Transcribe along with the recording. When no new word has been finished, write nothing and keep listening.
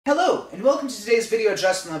and welcome to today's video of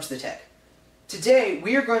Justin Loves the Tech. Today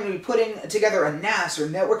we are going to be putting together a NAS, or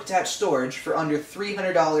network attached storage, for under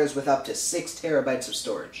 $300 with up to 6 terabytes of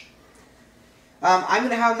storage. I'm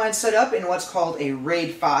going to have mine set up in what's called a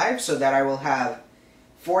RAID 5, so that I will have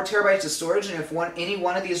 4 terabytes of storage, and if any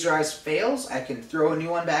one of these drives fails, I can throw a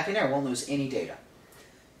new one back in there. I won't lose any data.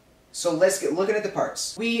 So let's get looking at the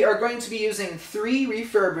parts. We are going to be using 3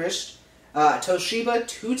 refurbished Toshiba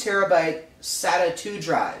 2 terabyte SATA 2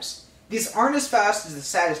 drives. These aren't as fast as the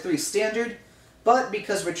SATA 3 standard, but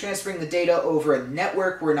because we're transferring the data over a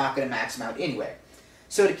network, we're not going to max them out anyway.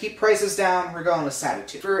 So to keep prices down, we're going with SATA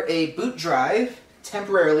 2. For a boot drive,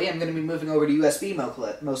 temporarily, I'm going to be moving over to USB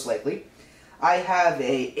most likely. I have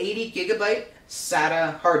a 80 gigabyte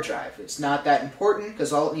SATA hard drive. It's not that important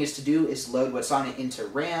because all it needs to do is load what's on it into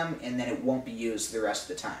RAM, and then it won't be used the rest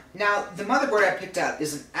of the time. Now, the motherboard I picked out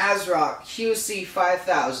is an ASRock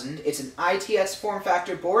QC5000. It's an ITX form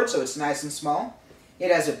factor board, so it's nice and small. It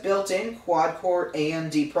has a built-in quad-core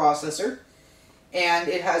AMD processor, and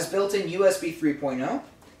it has built-in USB 3.0.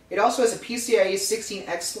 It also has a PCIe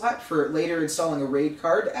 16X slot for later installing a RAID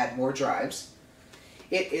card to add more drives.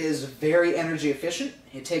 It is very energy efficient.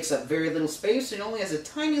 It takes up very little space and only has a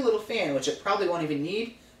tiny little fan, which it probably won't even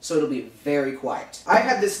need, so it'll be very quiet. I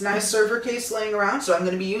have this nice server case laying around, so I'm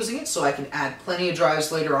going to be using it so I can add plenty of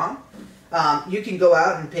drives later on. You can go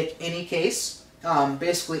out and pick any case.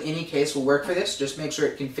 Basically any case will work for this. Just make sure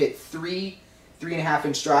it can fit 3.5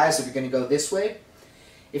 inch drives if you're going to go this way.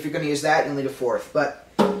 If you're going to use that, you'll need a 4th. But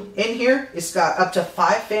in here, it's got up to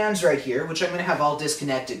 5 fans right here, which I'm going to have all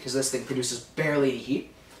disconnected because this thing produces barely any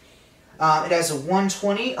heat. It has a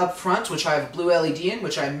 120 up front, which I have a blue LED in,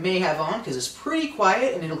 which I may have on because it's pretty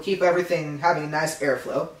quiet and it'll keep everything having a nice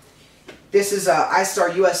airflow. This is a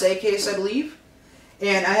iStar USA case, I believe,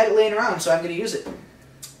 and I had it laying around, so I'm going to use it.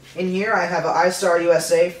 In here, I have an iStar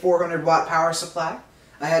USA 400 watt power supply.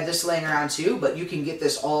 I had this laying around too, but you can get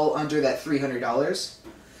this all under that $300.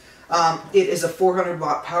 It is a 400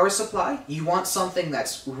 watt power supply. You want something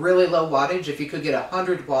that's really low wattage. If you could get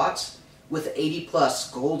 100 watts with 80 plus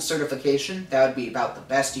gold certification, that would be about the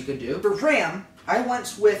best you could do. For RAM, I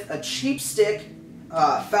went with a cheap stick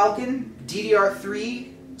Falcon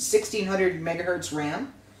DDR3 1600 megahertz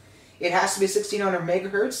RAM. It has to be 1600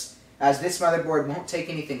 megahertz, as this motherboard won't take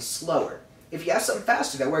anything slower. If you have something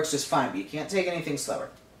faster, that works just fine, but you can't take anything slower.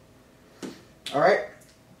 Alright.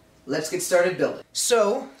 Let's get started building.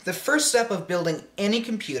 So, the first step of building any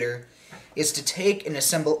computer is to take and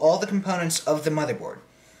assemble all the components of the motherboard.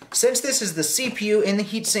 Since this is the CPU and the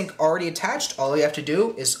heatsink already attached, all you have to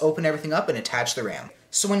do is open everything up and attach the RAM.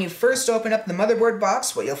 So when you first open up the motherboard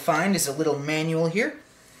box, what you'll find is a little manual here.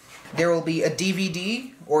 There will be a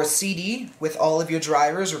DVD or a CD with all of your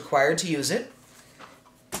drivers required to use it.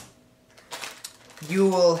 You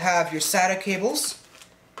will have your SATA cables,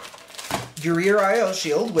 your rear I/O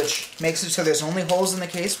shield, which makes it so there's only holes in the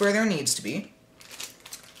case where there needs to be,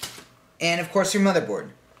 and of course your motherboard.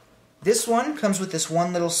 This one comes with this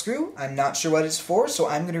one little screw. I'm not sure what it's for, so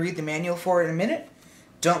I'm going to read the manual for it in a minute.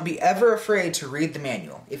 Don't be ever afraid to read the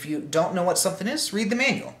manual. If you don't know what something is, read the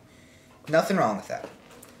manual. Nothing wrong with that.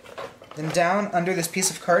 Then down under this piece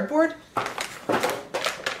of cardboard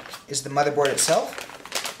is the motherboard itself.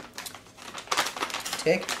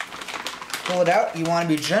 Pull it out. You want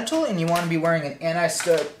to be gentle, and you want to be wearing an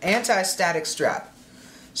anti-static strap.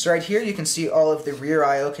 So right here you can see all of the rear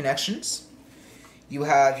I/O connections. You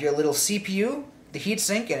have your little CPU, the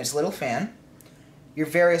heatsink and its little fan, your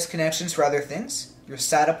various connections for other things, your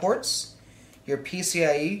SATA ports, your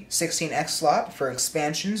PCIe 16X slot for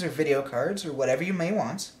expansions or video cards or whatever you may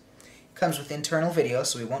want. It comes with internal video,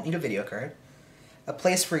 so we won't need a video card. A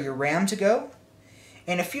place for your RAM to go,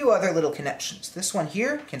 and a few other little connections. This one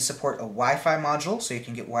here can support a Wi-Fi module, so you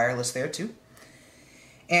can get wireless there too.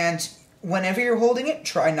 And whenever you're holding it,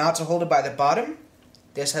 try not to hold it by the bottom.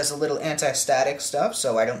 This has a little anti-static stuff,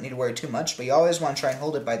 so I don't need to worry too much, but you always want to try and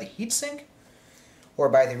hold it by the heatsink or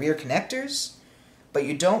by the rear connectors, but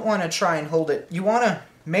you don't want to try and hold it. You want to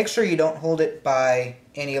make sure you don't hold it by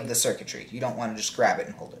any of the circuitry. You don't want to just grab it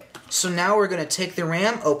and hold it. So now we're going to take the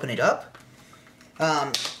RAM, open it up.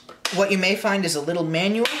 What you may find is a little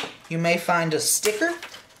manual. You may find a sticker,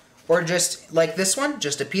 or just like this one,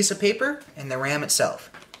 just a piece of paper and the RAM itself.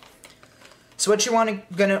 So what you're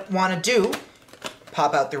gonna want to do,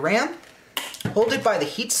 pop out the RAM, hold it by the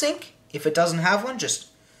heatsink. If it doesn't have one, just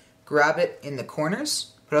grab it in the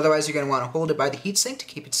corners, but otherwise you're going to want to hold it by the heatsink to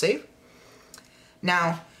keep it safe.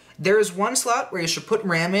 Now, there is one slot where you should put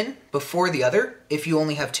RAM in before the other if you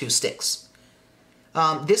only have 2 sticks.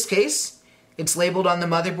 This case, it's labeled on the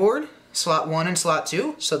motherboard slot 1 and slot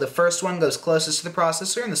 2. So the first one goes closest to the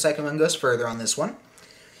processor and the second one goes further on this one.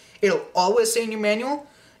 It'll always say in your manual,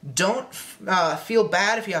 don't feel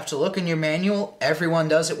bad if you have to look in your manual. Everyone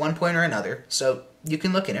does at one point or another, so you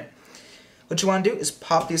can look in it. What you want to do is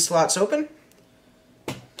pop these slots open,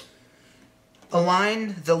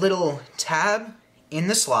 align the little tab in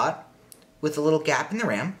the slot with a little gap in the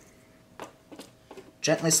RAM,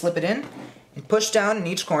 gently slip it in, and push down in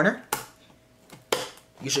each corner.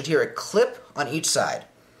 You should hear a clip on each side.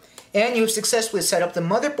 And you've successfully set up the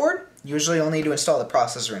motherboard. Usually only need to install the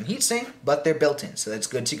processor and heatsink, but they're built in, so that's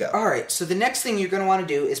good to go. Alright, so the next thing you're going to want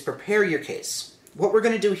to do is prepare your case. What we're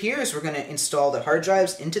going to do here is we're going to install the hard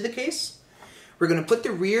drives into the case. We're going to put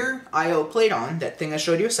the rear I/O plate on, that thing I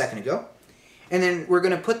showed you a second ago. And then we're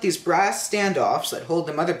going to put these brass standoffs that hold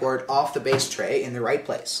the motherboard off the base tray in the right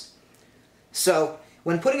place. So,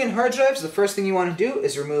 when putting in hard drives, the first thing you want to do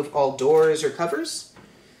is remove all doors or covers.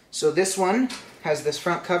 So this one has this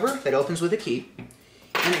front cover that opens with a key.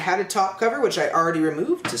 And it had a top cover, which I already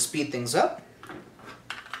removed to speed things up.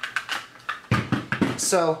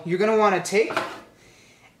 So you're going to want to take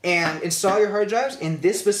and install your hard drives in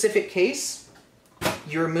this specific case.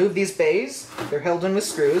 You remove these bays. They're held in with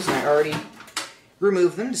screws, and I already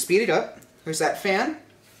removed them to speed it up. There's that fan.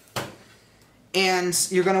 And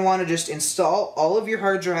you're going to want to just install all of your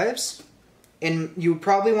hard drives, and you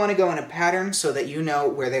probably want to go in a pattern so that you know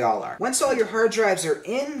where they all are. Once all your hard drives are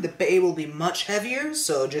in, the bay will be much heavier,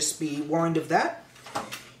 so just be warned of that.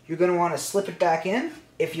 You're going to want to slip it back in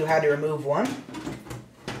if you had to remove one.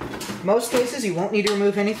 Most cases you won't need to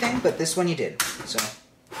remove anything, but this one you did. So,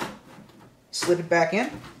 slip it back in.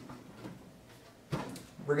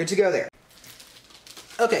 We're good to go there.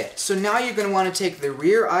 Okay, so now you're going to want to take the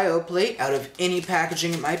rear I/O plate out of any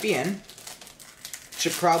packaging it might be in, which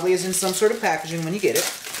it probably is in some sort of packaging when you get it.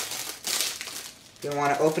 You're going to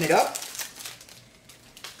want to open it up,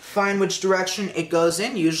 find which direction it goes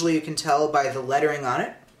in. Usually you can tell by the lettering on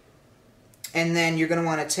it. And then you're going to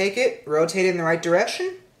want to take it, rotate it in the right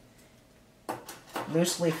direction,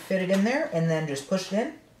 loosely fit it in there, and then just push it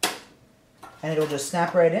in, and it'll just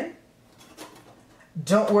snap right in.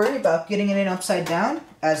 Don't worry about getting it in upside down,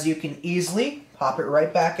 as you can easily pop it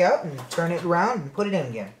right back out and turn it around and put it in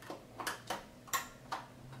again.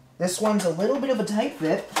 This one's a little bit of a tight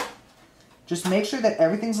fit. Just make sure that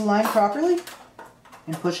everything's aligned properly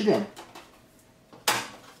and push it in.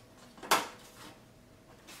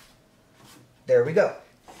 There we go.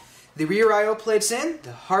 The rear I/O plate's in,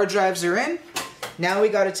 the hard drives are in. Now we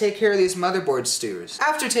got to take care of these motherboard steers.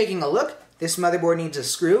 After taking a look, this motherboard needs a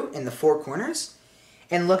screw in the 4 corners.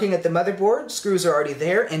 And looking at the motherboard, screws are already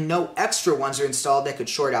there and no extra ones are installed that could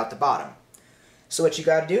short out the bottom. So what you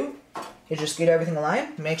got to do is just get everything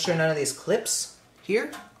aligned. Make sure none of these clips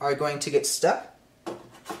here are going to get stuck.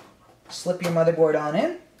 Slip your motherboard on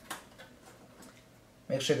in.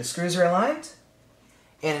 Make sure the screws are aligned.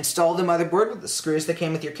 And install the motherboard with the screws that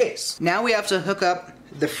came with your case. Now we have to hook up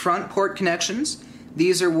the front port connections.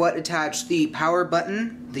 These are what attach the power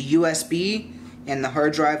button, the USB, and the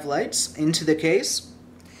hard drive lights into the case.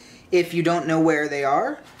 If you don't know where they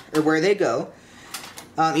are, or where they go,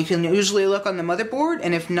 you can usually look on the motherboard,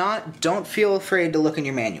 and if not, don't feel afraid to look in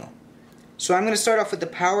your manual. So I'm going to start off with the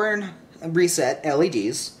power and reset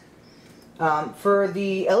LEDs. For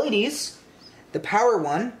the LEDs, the power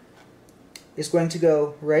one is going to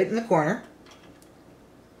go right in the corner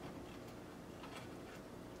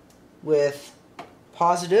with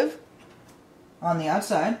positive on the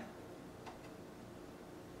outside.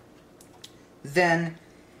 Then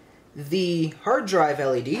the hard drive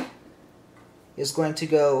LED is going to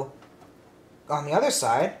go on the other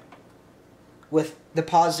side with the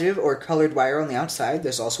positive or colored wire on the outside.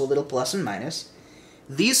 There's also a little plus and minus.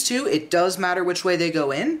 These two, it does matter which way they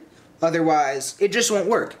go in. Otherwise, it just won't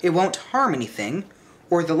work. It won't harm anything,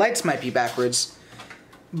 or the lights might be backwards,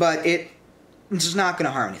 but it's just not going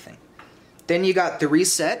to harm anything. Then you got the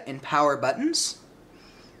reset and power buttons.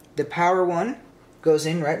 The power one goes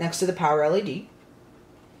in right next to the power LED.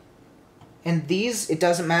 And these, it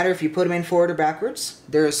doesn't matter if you put them in forward or backwards.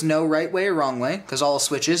 There is no right way or wrong way, because all a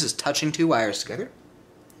switch is touching 2 wires together.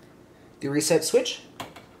 The reset switch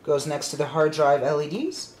goes next to the hard drive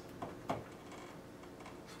LEDs.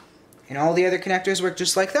 And all the other connectors work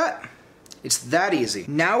just like that. It's that easy.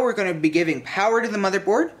 Now we're going to be giving power to the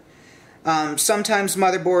motherboard. Sometimes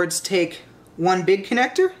motherboards take one big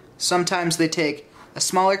connector, sometimes they take a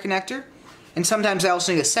smaller connector, and sometimes they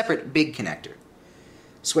also need a separate big connector.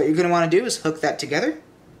 So what you're going to want to do is hook that together,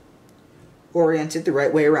 orient it the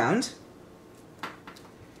right way around,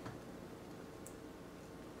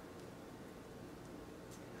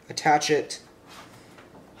 attach it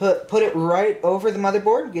put it right over the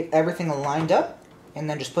motherboard, get everything lined up, and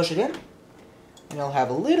then just push it in. And you'll have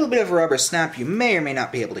a little bit of a rubber snap you may or may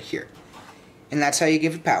not be able to hear. And that's how you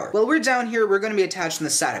give it power. Well, we're down here, we're going to be attaching the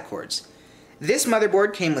SATA cords. This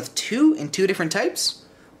motherboard came with two in two different types.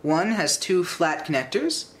 One has two flat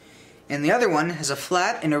connectors, and the other one has a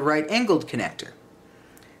flat and a right-angled connector.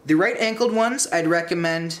 The right-angled ones I'd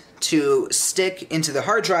recommend to stick into the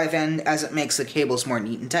hard drive end, as it makes the cables more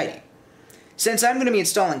neat and tidy. Since I'm going to be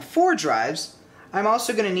installing 4 drives, I'm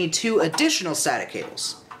also going to need 2 additional SATA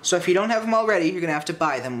cables. So if you don't have them already, you're going to have to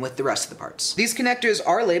buy them with the rest of the parts. These connectors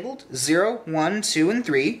are labeled 0, 1, 2, and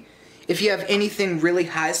 3. If you have anything really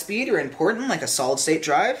high speed or important, like a solid state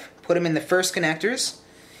drive, put them in the first connectors,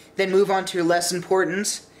 then move on to your less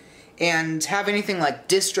important, and have anything like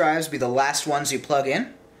disk drives be the last ones you plug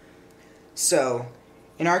in. So,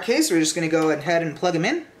 in our case, we're just going to go ahead and plug them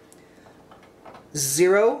in.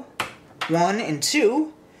 0, 1, and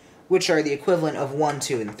 2, which are the equivalent of 1,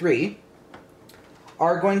 2, and 3,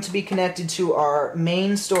 are going to be connected to our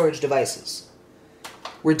main storage devices.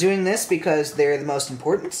 We're doing this because they're the most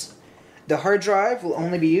important. The hard drive will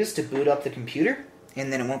only be used to boot up the computer,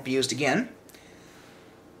 and then it won't be used again.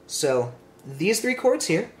 So, these 3 cords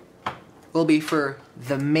here will be for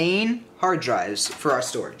the main hard drives for our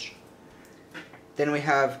storage. Then we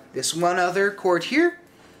have this one other cord here,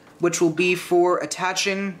 which will be for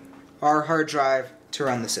attaching our hard drive to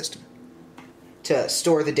run the system, to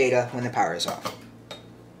store the data when the power is off.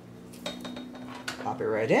 Pop it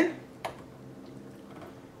right in.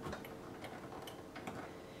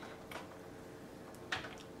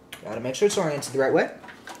 Gotta make sure it's oriented the right way.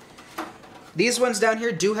 These ones down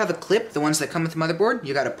here do have a clip, the ones that come with the motherboard.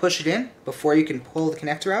 You gotta push it in before you can pull the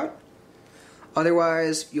connector out.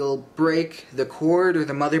 Otherwise, you'll break the cord or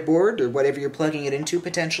the motherboard or whatever you're plugging it into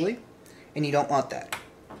potentially, and you don't want that.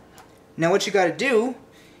 Now what you gotta do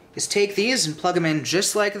is take these and plug them in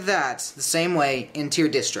just like that, the same way, into your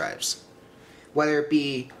disk drives. Whether it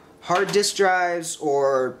be hard disk drives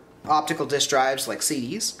or optical disk drives like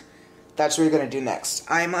CDs, that's what you're going to do next.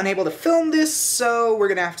 I'm unable to film this, so we're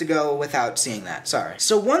going to have to go without seeing that. Sorry.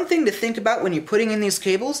 So one thing to think about when you're putting in these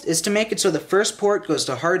cables is to make it so the first port goes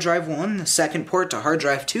to hard drive 1, the second port to hard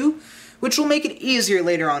drive 2, which will make it easier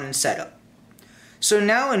later on in setup. So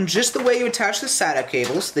now, in just the way you attach the SATA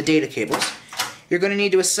cables, the data cables, you're going to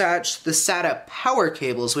need to attach the SATA power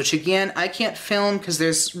cables, which again, I can't film because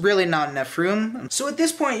there's really not enough room. So at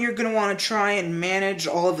this point, you're going to want to try and manage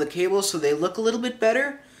all of the cables so they look a little bit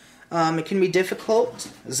better. It can be difficult.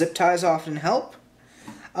 Zip ties often help.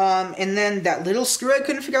 And then that little screw I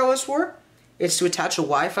couldn't figure out what it was for. It's to attach a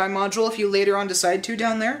Wi-Fi module if you later on decide to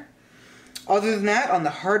down there. Other than that, on the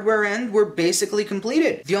hardware end, we're basically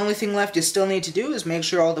completed. The only thing left you still need to do is make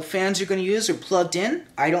sure all the fans you're going to use are plugged in.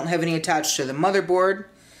 I don't have any attached to the motherboard.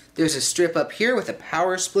 There's a strip up here with a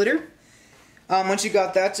power splitter. Once you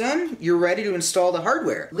got that done, you're ready to install the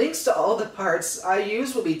hardware. Links to all the parts I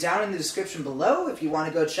use will be down in the description below if you want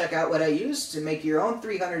to go check out what I used to make your own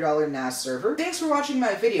 $300 NAS server. Thanks for watching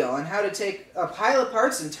my video on how to take a pile of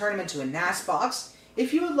parts and turn them into a NAS box.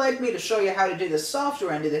 If you would like me to show you how to do the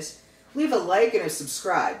software end of this, leave a like and a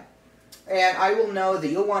subscribe. And I will know that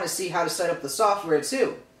you'll want to see how to set up the software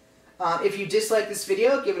too. If you dislike this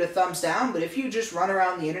video, give it a thumbs down, but if you just run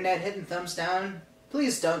around the internet hitting thumbs down,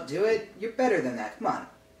 please don't do it. You're better than that. Come on.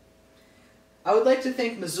 I would like to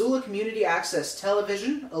thank Missoula Community Access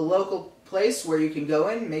Television, a local place where you can go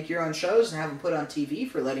in, make your own shows, and have them put on TV,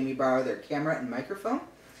 for letting me borrow their camera and microphone.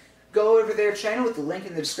 Go over to their channel with the link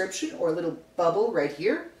in the description, or a little bubble right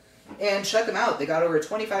here, and check them out. They got over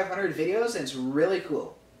 2,500 videos, and it's really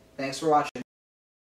cool. Thanks for watching.